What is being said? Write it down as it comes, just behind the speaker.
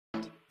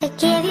I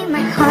gave you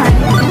my heart.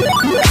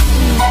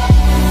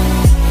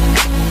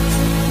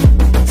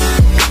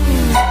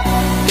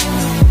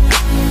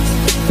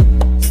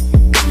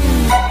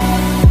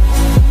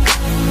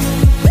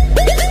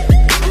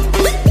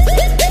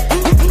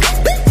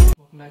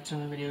 Welcome back to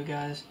another video,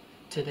 guys.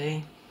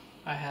 Today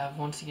I have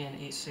once again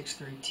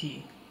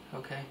 863T.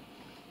 Okay,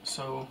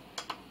 so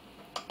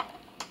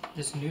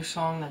this new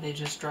song that they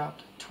just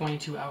dropped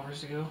 22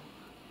 hours ago.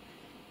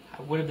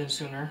 I would have been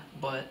sooner,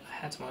 but I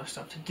had some other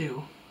stuff to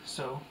do.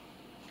 So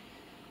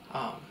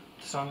the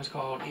song is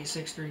called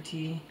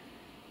 863T,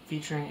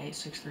 featuring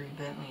 863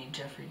 Bentlee and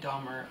Jeffrey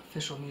Dahmer.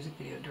 Official music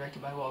video directed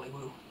by Wally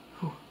Woo.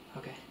 Whew,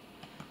 okay.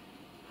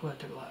 Whew, that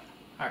took a lot.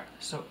 Alright,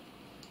 so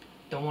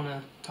don't want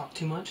to talk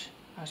too much.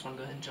 I just want to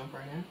go ahead and jump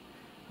right in.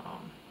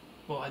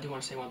 Well, I do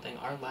want to say one thing.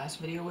 Our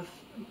last video with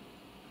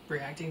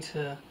reacting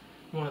to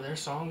one of their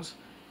songs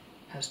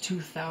has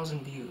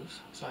 2,000 views,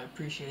 so I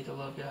appreciate the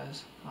love,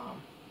 guys.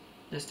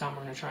 This time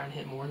we're going to try and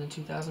hit more than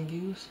 2,000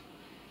 views.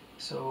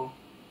 So,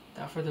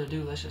 without further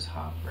ado, let's just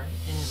hop right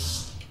in.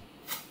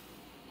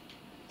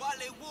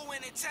 Wally Woo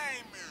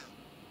Entertainment.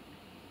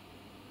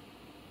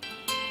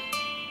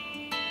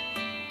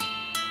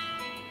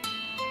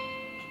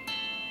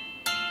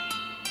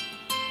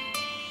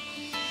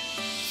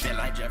 Feel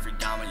like Jeffrey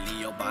Dahmer,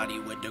 Leo body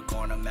with the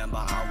corner. Remember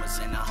I was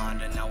in a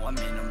Honda, now I'm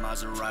in a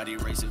Maserati,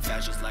 racing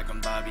fast just like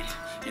I'm Bobby.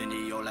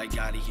 Indio like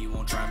Gotti, he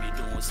won't try me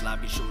doing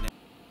sloppy shooting.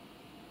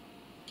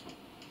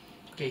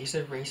 Okay, he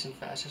said racing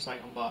fast just like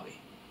I'm Bobby.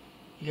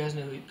 You guys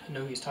know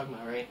who he's talking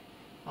about, right?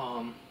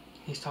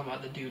 He's talking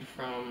about the dude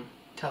from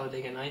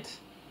Talladega Nights,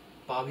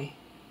 Bobby.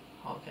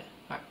 Oh, okay,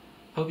 alright.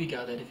 Hope you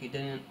got that. If you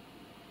didn't,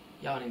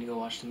 y'all need to go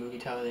watch the movie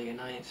Talladega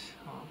Nights.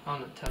 I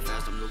don't know what to tell you.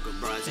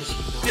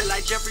 Feel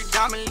like Jeffrey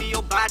Dahmer,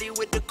 Leo body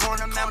with the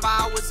corner. Remember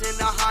I was in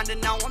a Honda,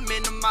 now I'm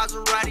in a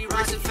Maserati,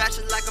 racing fast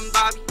just like I'm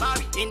Bobby.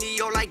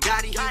 Indio like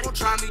Gotti, he won't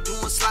try me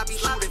doing sloppy,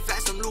 shooting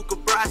fast, I'm Luca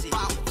Brasi.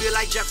 Feel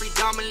like Jeffrey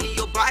Dahmer,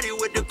 Leo body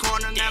with the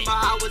corner. Remember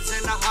I was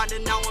in a Honda,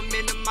 now I'm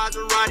in a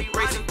Maserati,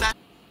 racing fast.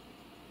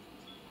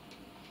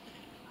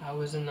 I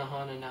was in the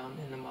Honda, now I'm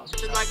in the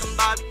Maserati. Just like I'm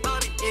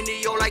Bobby,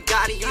 Indio like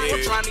Gotti, he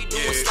won't try me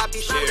doing sloppy,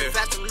 shooting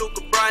fast, I'm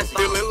Luca Brasi.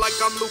 Feeling like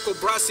I'm Luca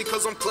Brasi,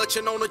 cause I'm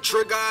clutching on the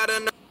trigger, I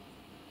don't know.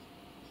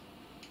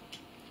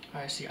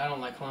 Alright, see, I don't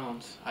like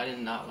clowns. I did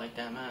not like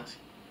that mask.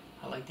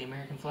 I like the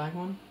American flag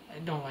one. I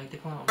don't like the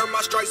clown. Earn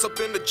my stripes up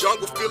in the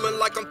jungle, feeling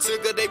like I'm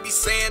Tigger. They be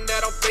saying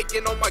that I'm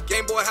faking on my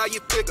Game Boy, how you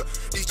figure?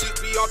 These G's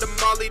be on the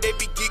molly, they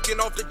be geeking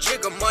off the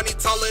jigger. Money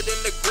taller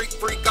than the Greek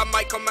freak, I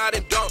might come out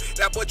and dunk.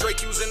 That boy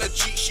Drake using a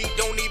cheat sheet,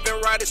 don't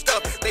even write his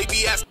stuff. They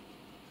be asking.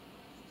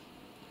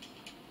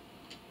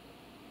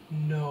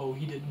 No,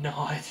 he did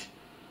not.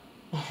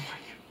 Oh my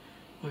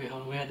god. Okay,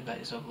 hold on, we had to back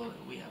this up a little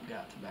bit. We have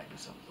got to back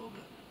this up a little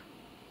bit.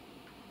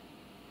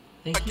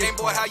 My Game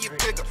Boy, how you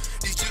figure?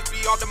 These G's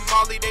be on the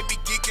molly, they be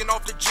geeking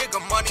off the jigger.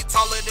 Money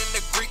taller than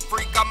the Greek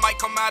freak, I might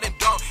come out and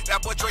dunk.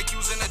 That boy Drake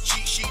using a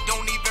cheat sheet,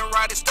 don't even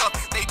write his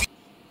stuff. They be.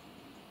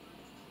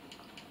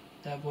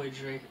 That boy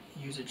Drake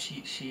use a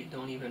cheat sheet,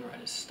 don't even write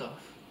his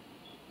stuff.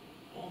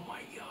 Oh my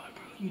god,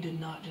 bro. You did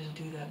not just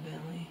do that,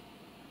 Bentlee.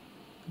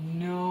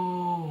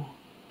 No.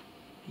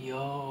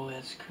 Yo,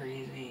 that's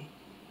crazy.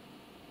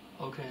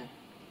 Okay.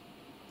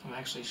 I'm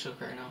actually shook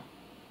right now.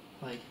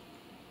 Like,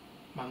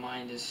 my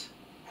mind is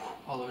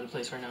all over the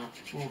place right now.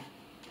 Ooh,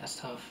 that's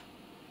tough.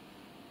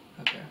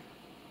 Okay.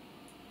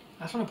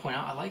 I just want to point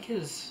out, I like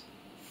his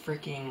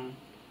freaking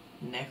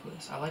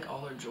necklace. I like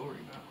all their jewelry,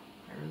 bro.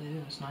 I really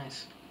do. It's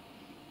nice.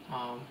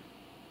 I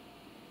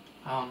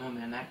don't know,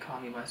 man. That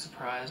caught me by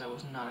surprise. I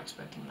was not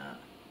expecting that.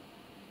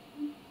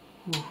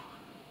 Ooh.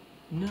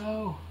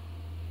 No.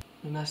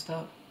 We messed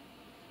up.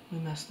 We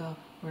messed up.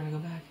 We're gonna go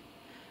back.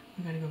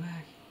 We gotta go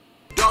back.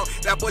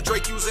 That boy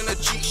Drake using a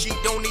cheat sheet,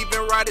 don't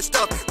even write his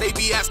stuff. They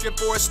be asking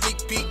for a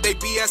sneak peek, they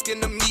be asking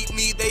to meet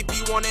me, they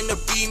be wanting to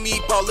be me,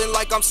 ballin'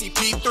 like I'm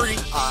CP3.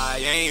 I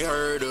ain't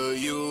heard of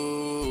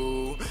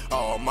you,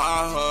 all my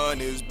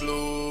honey's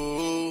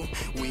blue,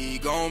 we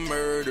gon'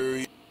 murder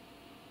you.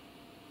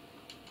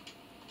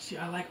 See,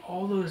 I like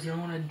all those. The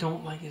only one I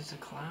don't like is the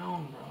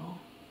clown, bro.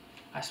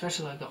 I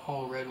especially like the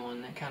all red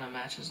one. That kind of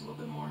matches a little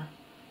bit more.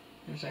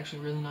 It's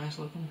actually really nice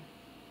looking.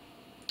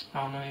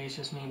 I don't know, maybe it's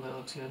just me, but it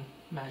looks good.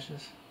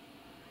 Matches.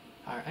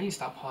 Alright, I need to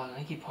stop pausing.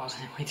 I keep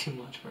pausing it way too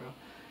much, bro.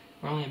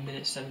 We're only at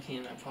minute 17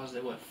 and I paused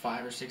it, what,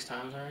 5 or 6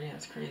 times already?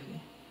 That's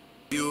crazy.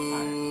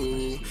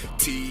 You,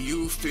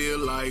 you feel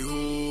like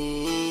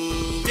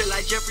who? Feel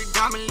like Jeffrey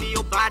Dahmer,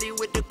 Leo body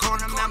with the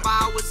corner. Remember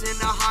I was in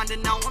a Honda,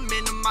 now I'm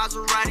in a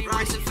Maserati,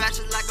 racing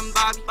fast just like I'm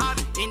Bobby.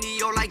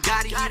 Indio like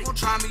Gotti, he won't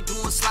try me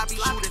doing sloppy,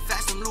 shooting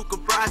fast, I'm Luca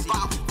Brasi.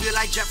 Feel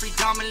like Jeffrey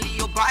Dahmer,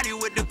 Leo body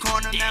with the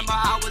corner. Remember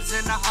I was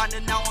in a Honda,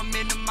 now I'm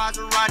in a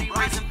Maserati,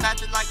 racing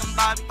fast just like I'm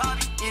Bobby.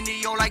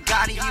 Indio like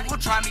Gotti, he won't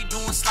try me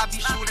doing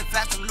sloppy, shooting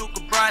fast, I'm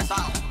Luca Brasi.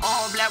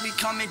 All black, we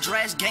coming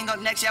dressed, gang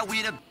up next, yeah,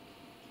 we the.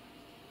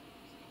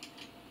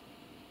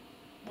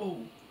 Whoa.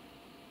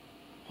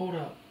 Hold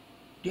up.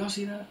 Do y'all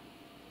see that?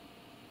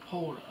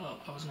 Hold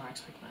up, I was not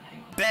expecting that. Hang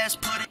on. Best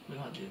put it We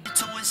gonna do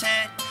to his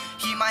head.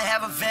 He might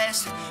have a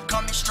vest.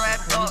 Coming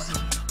strapped up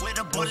with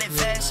a bullet really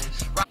vest.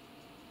 nice.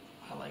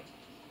 I like.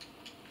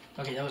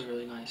 Okay, that was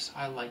really nice.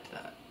 I liked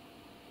that.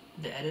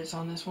 The edits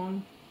on this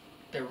one,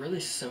 they're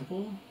really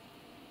simple.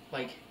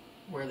 Like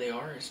where they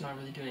are, it's not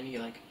really doing any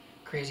like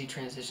crazy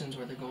transitions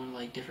where they're going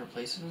like different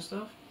places and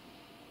stuff.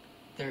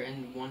 They're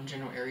in one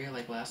general area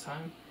like last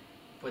time,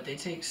 but they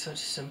take such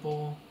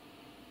simple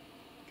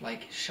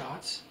like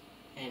shots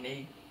and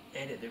they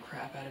edit the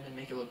crap out of it and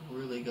make it look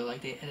really good.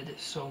 Like they edit it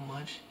so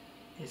much,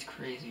 it's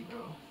crazy,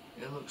 bro.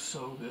 It looks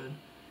so good,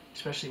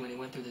 especially when he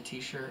went through the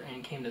t-shirt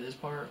and came to this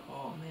part.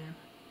 Oh man.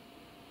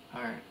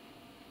 All right.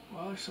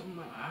 Well, there's something in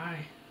my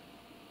eye.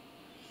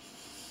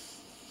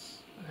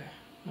 Okay,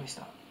 let me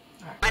stop.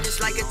 Alright. I just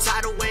like a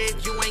tidal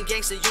wave. You ain't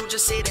gangster, you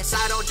just sit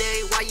inside all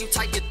day. Why you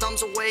type your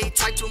thumbs away?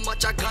 Type too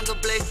much, our guns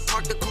will blade.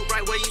 Park the coupe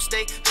right where you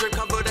stay. Trip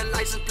cover the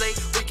license plate.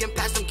 We can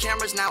pass them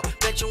cameras now.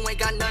 Bet you ain't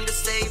got none to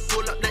say.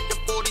 Pull up, let the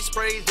 40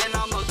 spray. Then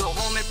I'ma go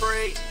home and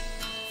pray.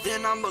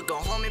 Then I'ma go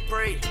home and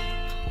pray.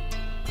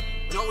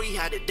 No, we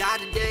had to die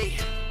today.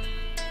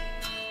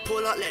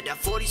 Pull up, let that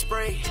 40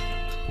 spray.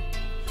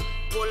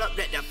 Pull up,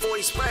 let that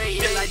 40 spray.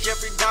 Feel like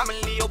Jeffrey Dahmer,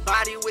 Leo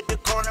body with the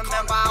corner.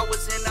 Remember I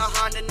was in a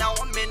Honda, now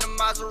I'm in a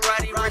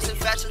Maserati. Racing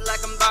fashion like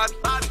I'm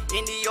Bobby.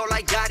 Indio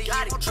like Gotti.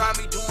 He gon' try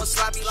me doing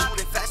sloppy.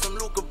 Shooting fast, I'm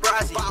Luca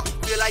Brasi.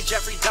 Feel like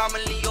Jeffrey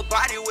Dahmer, Leo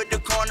body with the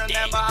corner.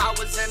 Remember I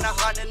was in a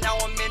Honda, now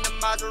I'm in a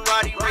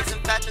Maserati.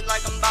 Racing fashion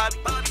like I'm Bobby.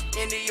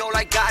 Indio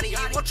like Gotti.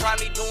 He gon' try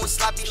me doing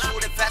sloppy.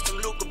 Shooting fast,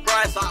 I'm Luca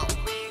Brasi.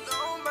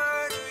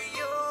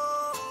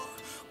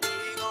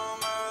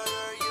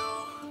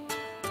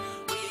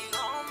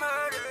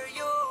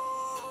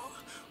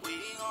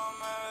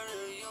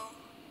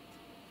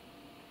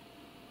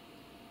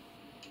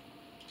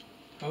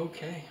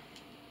 Okay,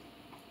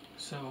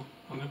 so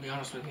I'm gonna be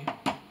honest with you.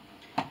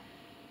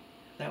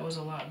 That was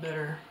a lot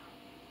better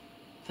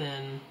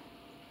than,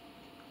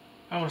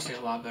 I don't want to say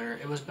a lot better.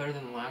 It was better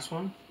than the last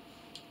one,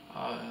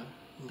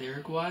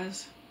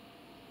 lyric-wise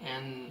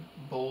and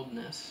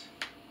boldness,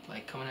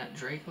 like coming at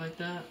Drake like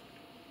that.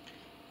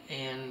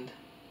 And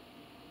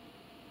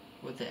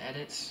with the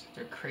edits,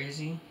 they're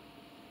crazy.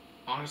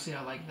 Honestly,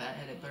 I like that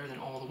edit better than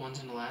all the ones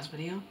in the last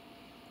video,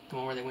 the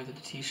one where they went to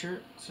the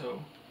t-shirt.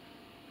 So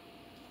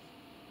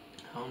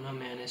I don't know,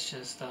 man, it's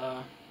just,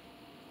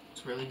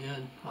 it's really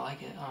good. I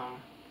like it.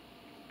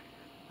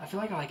 I feel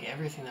like I like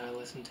everything that I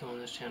listen to on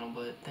this channel,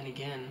 but then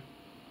again,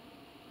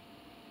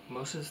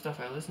 most of the stuff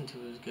I listen to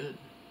is good.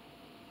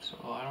 So,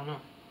 I don't know.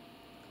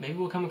 Maybe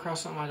we'll come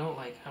across something I don't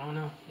like. I don't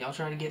know. Y'all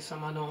try to get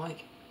something I don't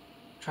like.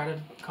 Try to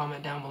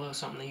comment down below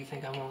something that you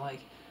think I won't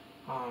like.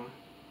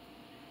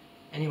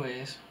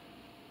 Anyways,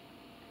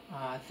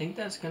 I think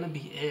that's gonna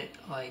be it.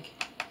 Like,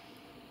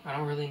 I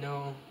don't really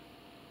know.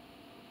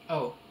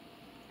 Oh.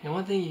 And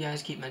one thing you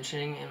guys keep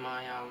mentioning in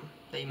my,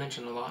 that you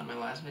mentioned a lot in my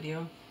last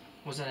video,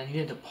 was that I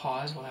needed to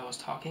pause while I was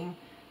talking.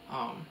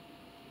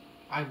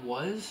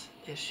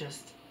 It's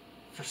just,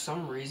 for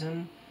some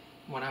reason,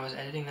 when I was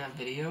editing that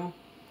video,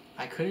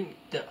 I couldn't,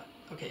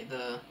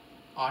 the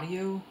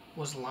audio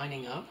was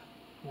lining up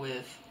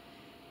with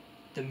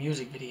the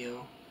music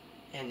video,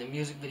 and the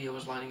music video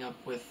was lining up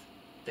with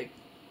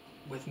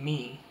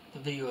me, the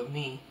video of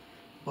me,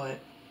 but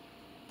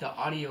the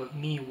audio of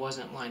me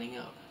wasn't lining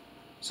up.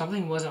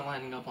 Something wasn't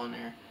lining up on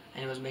there,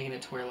 and it was making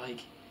it to where, like,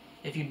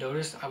 if you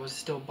noticed, I was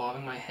still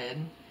bobbing my head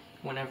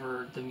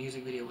whenever the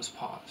music video was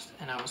paused,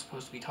 and I was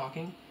supposed to be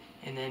talking,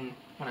 and then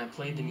when I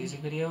played the music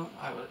video,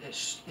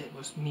 it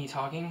was me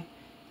talking,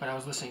 but I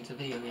was listening to the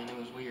video again. It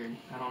was weird.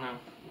 I don't know.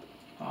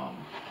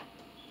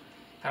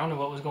 I don't know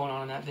what was going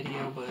on in that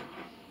video, but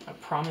I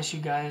promise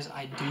you guys,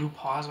 I do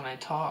pause when I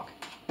talk.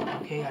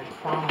 Okay, I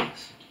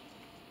promise.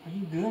 Are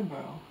you good,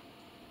 bro?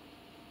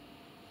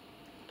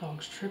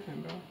 Dog's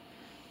tripping, bro.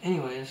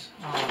 Anyways,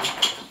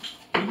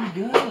 are you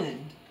good?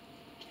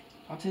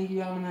 I'll take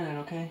you out in a minute,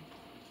 okay?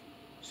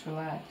 Just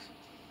relax.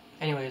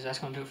 Anyways, that's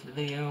gonna do it for the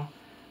video.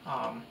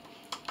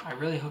 I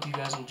really hope you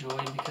guys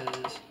enjoyed,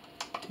 because,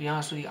 to be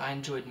honest with you, I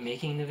enjoyed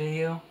making the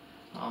video.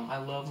 I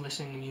love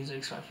listening to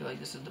music, so I feel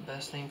like this is the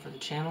best thing for the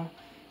channel.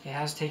 It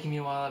has taken me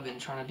a while. I've been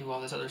trying to do all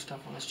this other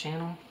stuff on this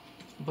channel,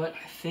 but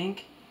I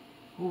think...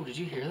 Ooh, did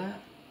you hear that?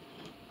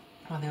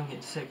 I think I'm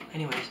getting sick.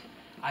 Anyways,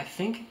 I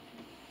think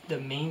the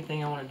main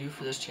thing I want to do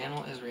for this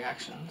channel is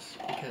reactions,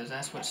 because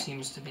that's what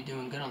seems to be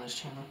doing good on this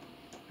channel,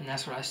 and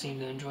that's what I seem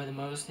to enjoy the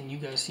most, and you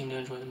guys seem to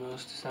enjoy the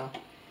most. So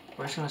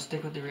we're just gonna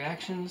stick with the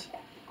reactions.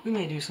 We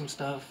may do some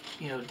stuff,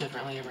 you know,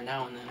 differently every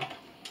now and then.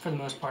 For the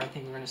most part, I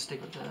think we're gonna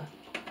stick with the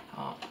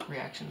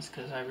reactions,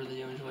 because I really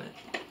do enjoy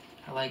it.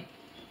 I like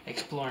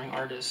exploring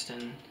artists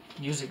and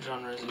music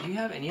genres. If you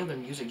have any other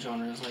music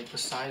genres, like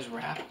besides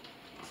rap,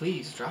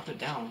 please drop it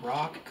down.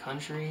 Rock,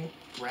 country,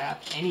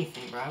 rap,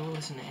 anything, bro. I will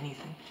listen to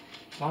anything.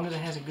 As long as it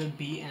has a good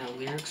beat and the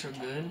lyrics are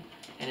good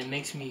and it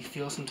makes me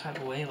feel some type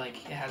of way, like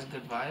it has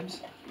good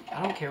vibes,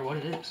 I don't care what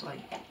it is. Like,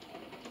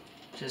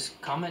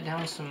 just comment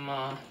down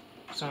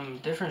some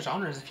different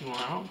genres if you want.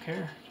 I don't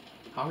care.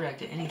 I'll react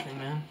to anything,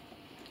 man.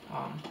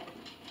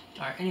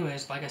 Alright,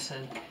 anyways, like I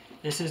said,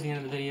 this is the end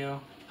of the video.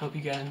 Hope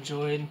you guys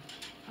enjoyed.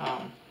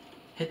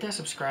 Hit that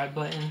subscribe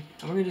button,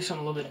 and we're going to do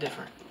something a little bit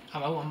different.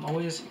 I'm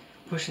always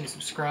pushing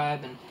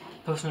subscribe and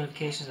post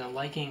notifications and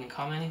liking and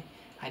commenting.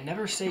 I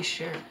never say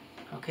share,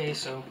 okay?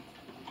 So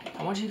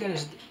I want you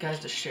guys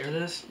to share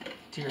this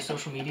to your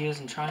social medias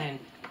and try and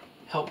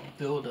help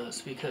build us,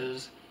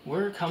 because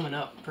we're coming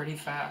up pretty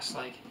fast.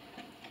 Like,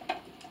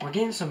 we're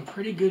getting some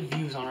pretty good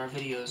views on our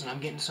videos, and I'm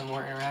getting some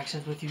more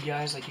interactions with you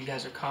guys. Like, you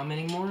guys are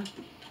commenting more,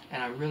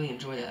 and I really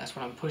enjoy that. That's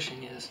what I'm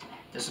pushing, is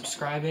the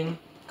subscribing,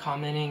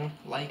 commenting,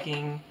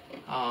 liking,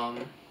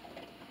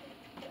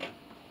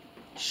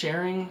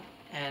 sharing,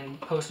 and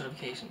post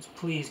notifications.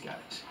 Please,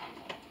 guys.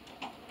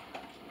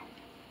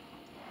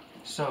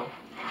 So,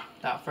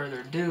 without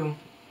further ado,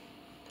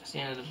 that's the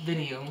end of the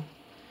video.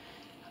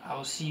 I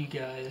will see you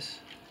guys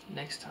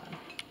next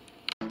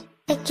time.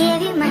 I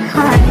gave you my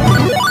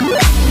heart.